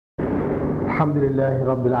الحمد لله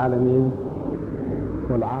رب العالمين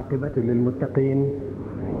والعاقبة للمتقين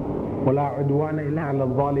ولا عدوان إلا على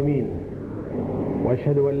الظالمين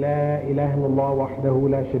وأشهد أن لا إله إلا الله وحده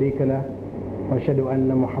لا شريك له وأشهد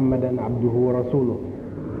أن محمدا عبده ورسوله.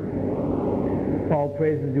 All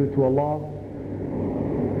praise is due to Allah,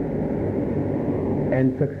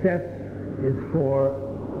 and success is for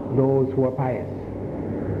those who are pious.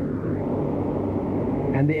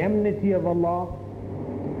 And the enmity of Allah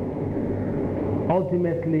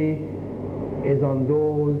ultimately is on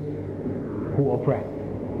those who oppress.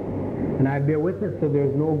 And I bear witness that there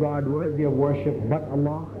is no God worthy of worship but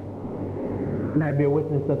Allah. And I bear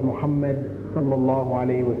witness that Muhammad sallallahu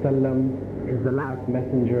alayhi wa sallam is the last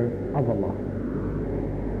messenger of Allah.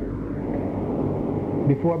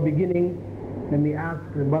 Before beginning, let me ask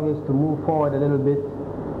the brothers to move forward a little bit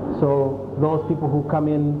so those people who come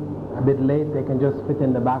in a bit late, they can just fit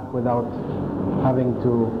in the back without having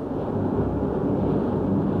to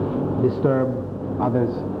disturb others.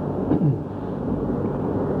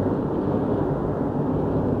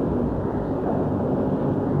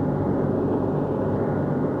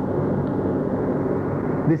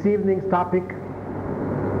 This evening's topic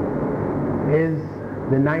is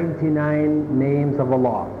the 99 names of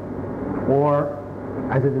Allah, or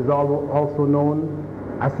as it is also known,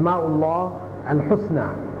 Asma'ullah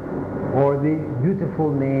al-Husna, or the beautiful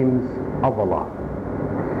names of Allah.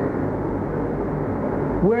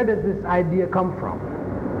 Where does this idea come from?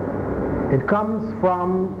 It comes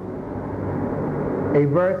from a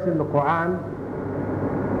verse in the Quran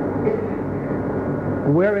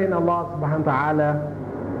wherein Allah subhanahu wa ta'ala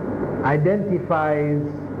identifies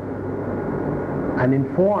and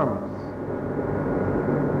informs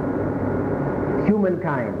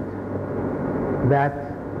humankind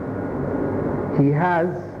that He has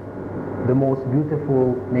the most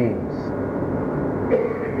beautiful names.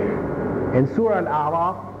 In Surah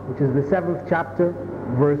Al-A'raf, which is the 7th chapter,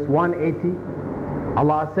 verse 180,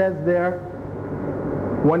 Allah says there,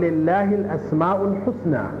 وَلِلَّهِ الْأَسْمَاءُ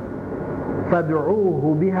الْحُسْنَى فَادْعُوهُ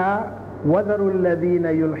بِهَا وَذَرُوا الَّذِينَ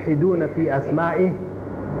يُلْحِدُونَ فِي أَسْمَائِهِ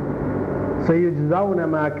سَيُجْزَوْنَ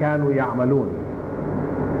مَا كَانُوا يَعْمَلُونَ.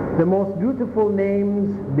 The most beautiful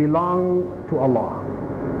names belong to Allah.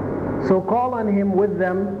 So call on Him with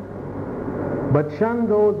them, but shun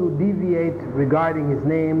those who deviate regarding His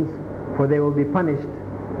names, for they will be punished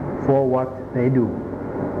for what they do.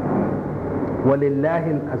 وَلِلَّهِ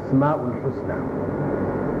الْأَسْمَاءُ الْحُسْنَى.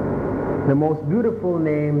 The most beautiful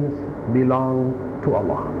names belong to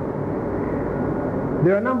Allah.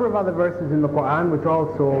 There are a number of other verses in the Quran which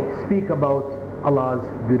also speak about Allah's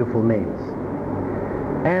beautiful names.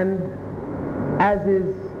 And as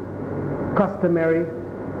is customary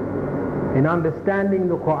in understanding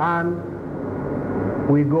the Quran,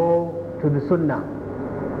 we go to the Sunnah.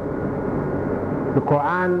 The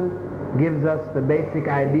Quran gives us the basic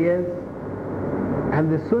ideas,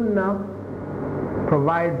 and the Sunnah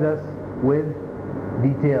provides us with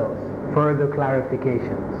details, further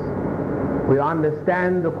clarifications. We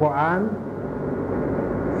understand the Quran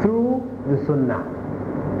through the Sunnah,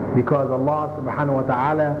 because Allah subhanahu wa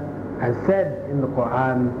ta'ala has said in the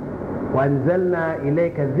Quran, وَأَنزَلْنَا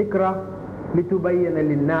إِلَيْكَ الذِّكْرَ لِتُبَيِّنَ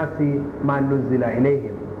لِلنَّاسِ مَا نُزِّلَ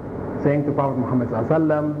إِلَيْهِمْ, saying to Prophet Muhammad sallallahu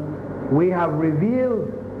alaihi wasallam, we have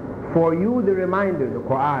revealed for you the reminder, the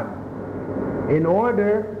Quran, in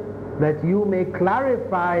order that you may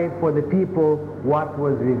clarify for the people what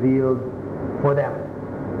was revealed for them.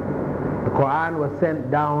 The Quran was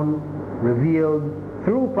sent down, revealed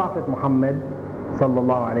through Prophet Muhammad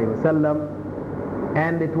sallallahu alaihi wasallam,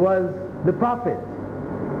 and it was the Prophet,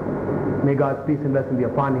 may God's peace and blessing be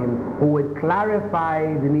upon him, who would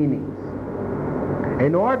clarify the meanings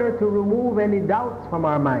in order to remove any doubts from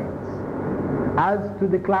our minds as to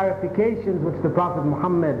the clarifications which the Prophet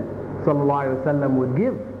Muhammad sallallahu alaihi wasallam would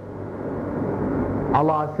give.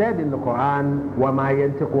 Allah said in the Quran, وَمَا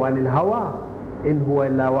يَنْتِقُ عَنِ الْهَوَىٰ إِنْ هُوَ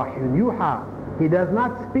إِلَّا وَحْيٌ يُوحَىٰ. He does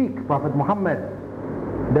not speak, Prophet Muhammad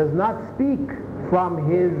does not speak from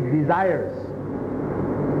his desires.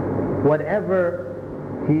 Whatever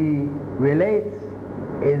he relates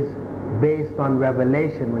is based on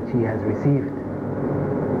revelation which he has received.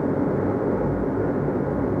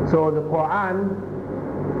 So the Quran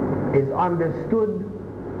is understood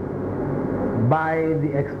by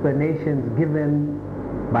the explanations given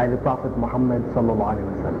by the Prophet Muhammad sallallahu alaihi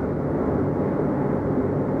wasallam.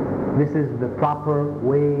 This is the proper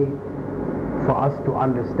way for us to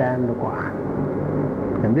understand the Quran.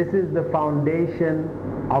 And this is the foundation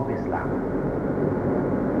of Islam.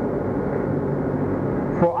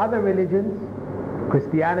 For other religions,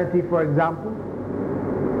 Christianity for example,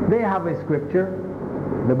 they have a scripture,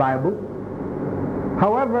 the Bible,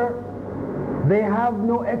 However, they have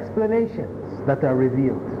no explanations that are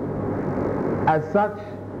revealed. As such,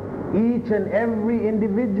 each and every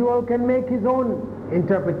individual can make his own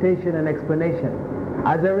interpretation and explanation.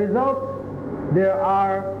 As a result, there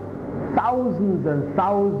are thousands and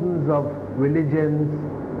thousands of religions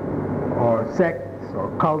or sects or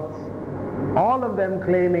cults, all of them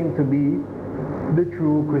claiming to be the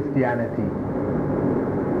true Christianity.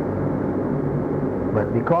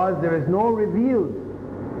 But because there is no revealed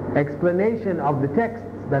explanation of the texts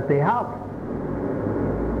that they have,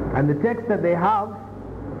 and the texts that they have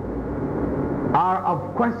are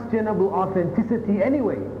of questionable authenticity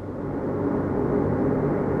anyway,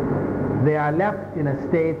 they are left in a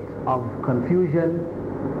state of confusion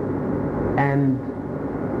and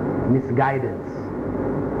misguidance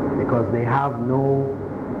because they have no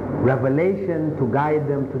revelation to guide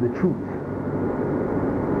them to the truth.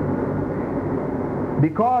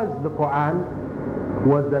 Because the Quran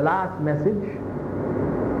was the last message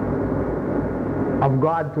of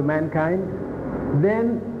God to mankind,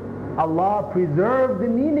 then Allah preserved the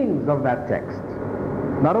meanings of that text.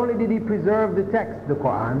 Not only did He preserve the text, the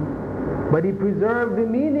Quran, but He preserved the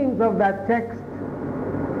meanings of that text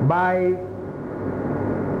by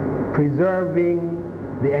preserving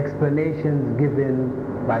the explanations given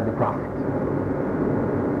by the Prophet.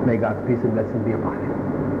 May God's peace and blessing be upon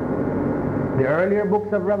him. The earlier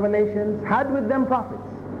books of Revelations had with them prophets.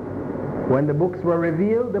 When the books were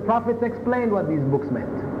revealed, the prophets explained what these books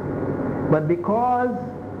meant. But because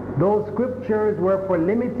those scriptures were for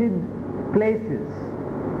limited places,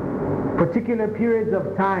 particular periods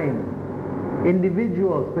of time,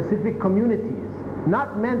 individuals, specific communities,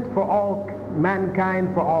 not meant for all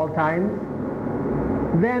mankind for all times,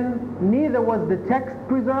 then neither was the text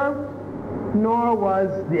preserved nor was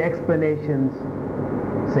the explanations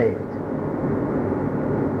saved.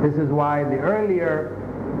 This is why the earlier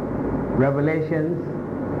revelations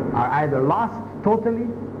are either lost totally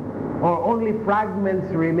or only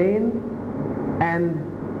fragments remain, and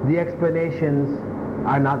the explanations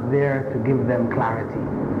are not there to give them clarity.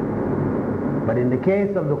 But in the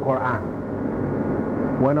case of the Quran,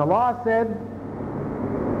 when Allah said,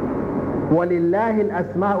 وَلِلَّهِ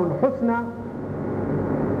الْأَسْمَاءُ الْحُسْنَى,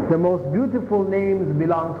 the most beautiful names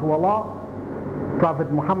belong to Allah,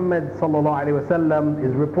 Prophet Muhammad sallallahu alaihi wasallam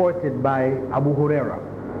is reported by Abu Huraira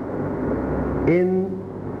in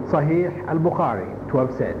Sahih al-Bukhari to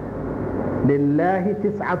have said, لله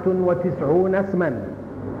 99 اسما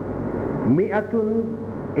 100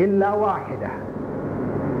 إلا واحدة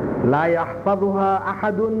لا يحفظها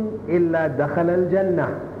أحد إلا دخل الجنة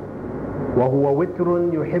وهو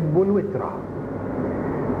وتر يحب الوتر.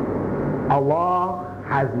 Allah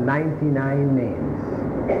has 99 names,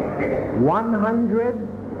 100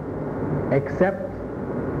 except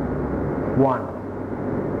one,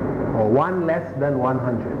 or one less than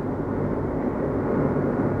 100.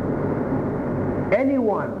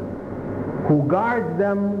 Anyone who guards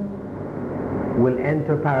them will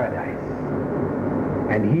enter paradise.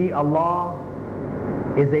 And He, Allah,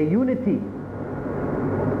 is a unity,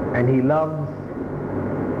 and He loves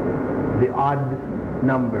the odd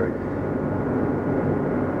numbers.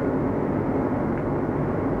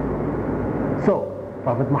 So,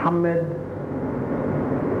 Prophet Muhammad,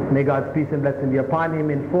 may God's peace and blessing be upon him,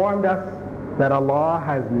 informed us that Allah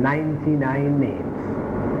has 99 names.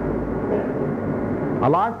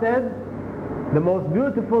 Allah said the most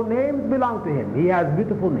beautiful names belong to Him. He has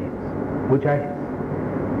beautiful names, which are His.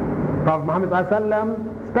 Prophet Muhammad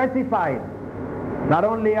ﷺ specified, not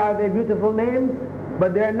only are they beautiful names,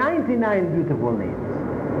 but there are 99 beautiful names.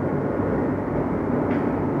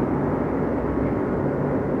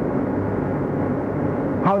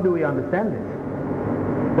 How do we understand this?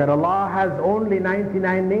 That Allah has only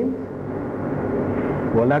 99 names?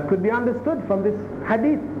 Well, that could be understood from this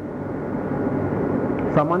hadith.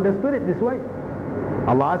 Some understood it this way.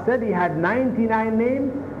 Allah said He had 99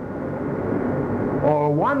 names,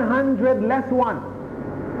 or 100 less one.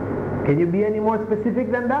 Can you be any more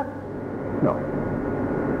specific than that? No.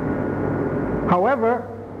 However,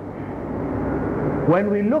 when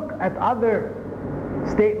we look at other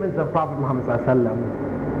statements of Prophet Muhammad ﷺ,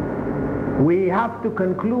 we have to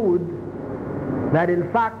conclude that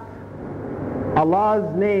in fact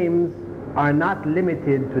Allah's names are not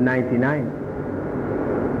limited to 99.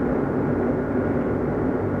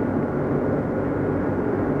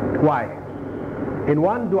 Why? In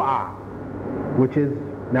one dua, which is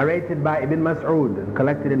narrated by Ibn Mas'ud and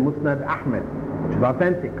collected in Musnad Ahmed, which is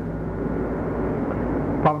authentic,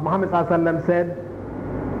 Prophet Muhammad ﷺ said,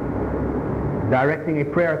 directing a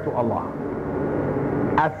prayer to Allah,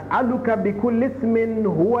 أسألك بكل اسم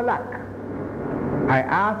هو لك I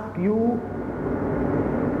ask you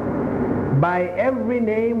by every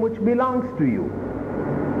name which belongs to you.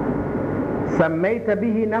 سميت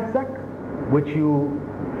به نفسك, which you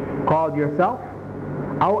called yourself,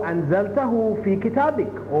 أو أنزلته في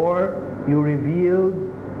كتابك, or you revealed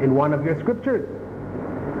in one of your scriptures,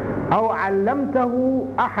 أو علمته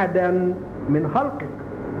أحدا من خلقك,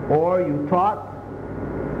 or you taught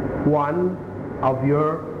one of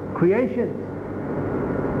your creations,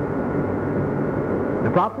 the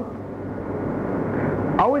Prophet.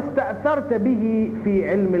 أو استأثرت به في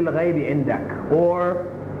علم الغيب عندك, or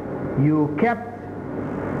you kept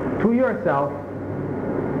to yourself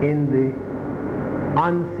in the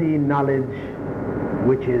unseen knowledge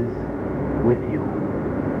which is with you.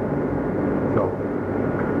 So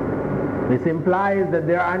this implies that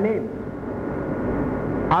there are names,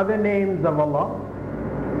 other names of Allah,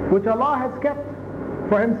 which Allah has kept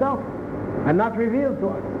for Himself and not revealed to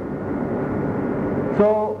us.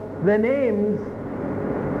 So the names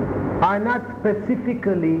are not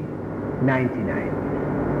specifically 99.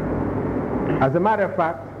 As a matter of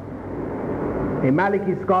fact, a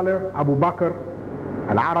Maliki scholar, Abu Bakr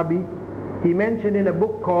al-Arabi, he mentioned in a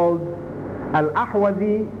book called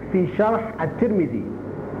Al-Ahwazi fi Sharh al-Tirmidhi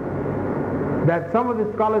that some of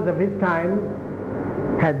the scholars of his time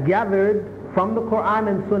had gathered from the Quran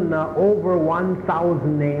and Sunnah over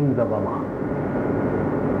 1,000 names of Allah.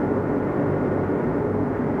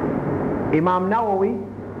 Imam Nawawi,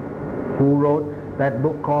 who wrote that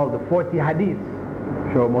book called the 40 Hadiths,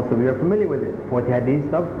 I'm sure most of you are familiar with it, 40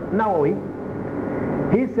 Hadiths of Nawawi,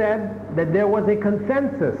 he said that there was a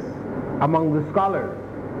consensus among the scholars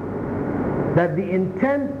that the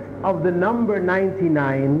intent of the number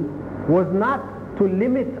 99 was not to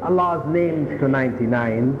limit Allah's names to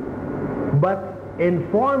 99, but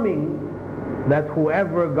informing that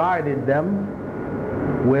whoever guarded them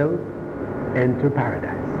will enter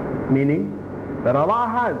paradise. Meaning that Allah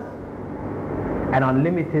has an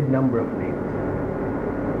unlimited number of names.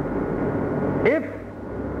 If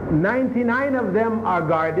 99 of them are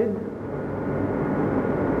guarded,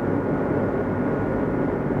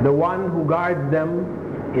 the one who guards them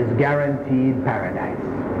is guaranteed paradise.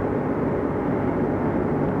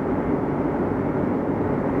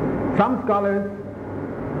 Some scholars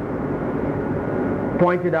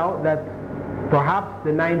pointed out that perhaps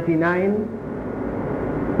the 99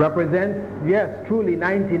 represents, yes, truly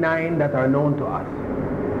 99 that are known to us.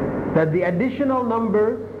 That the additional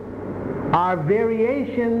numbers are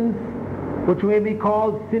variations which may be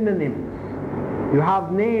called synonyms. You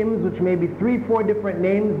have names which may be 3-4 different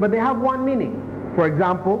names, but they have one meaning. For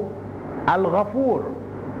example, Al-Ghafur,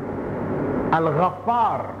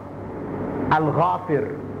 Al-Ghaffar,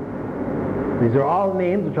 Al-Ghafir. These are all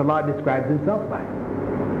names which Allah describes Himself by.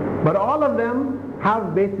 But all of them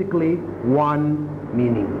have basically one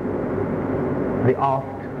meaning: the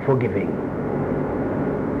oft forgiving.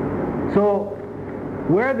 So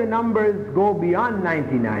where the numbers go beyond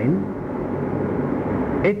 99,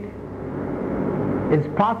 it is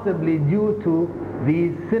possibly due to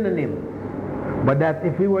these synonyms. But that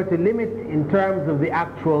if we were to limit in terms of the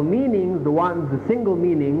actual meanings, the single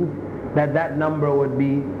meanings, that number would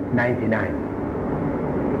be 99.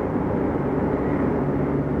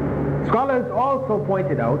 Scholars also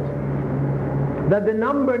pointed out that the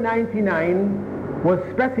number 99 was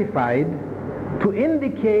specified to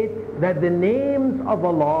indicate that the names of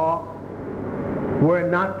Allah were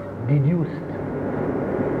not deduced.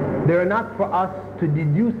 They are not for us to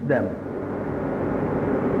deduce them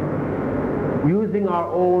using our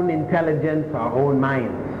own intelligence, our own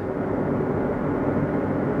minds.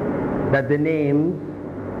 That the names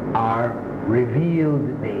are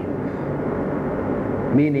revealed names,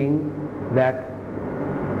 meaning that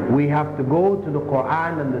we have to go to the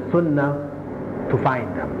Quran and the Sunnah to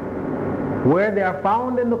find them. Where they are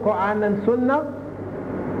found in the Quran and Sunnah,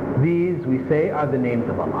 these, we say, are the names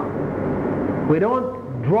of Allah. We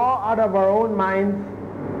don't draw out of our own minds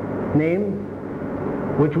names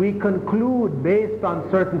which we conclude based on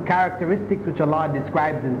certain characteristics which Allah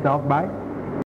describes Himself by.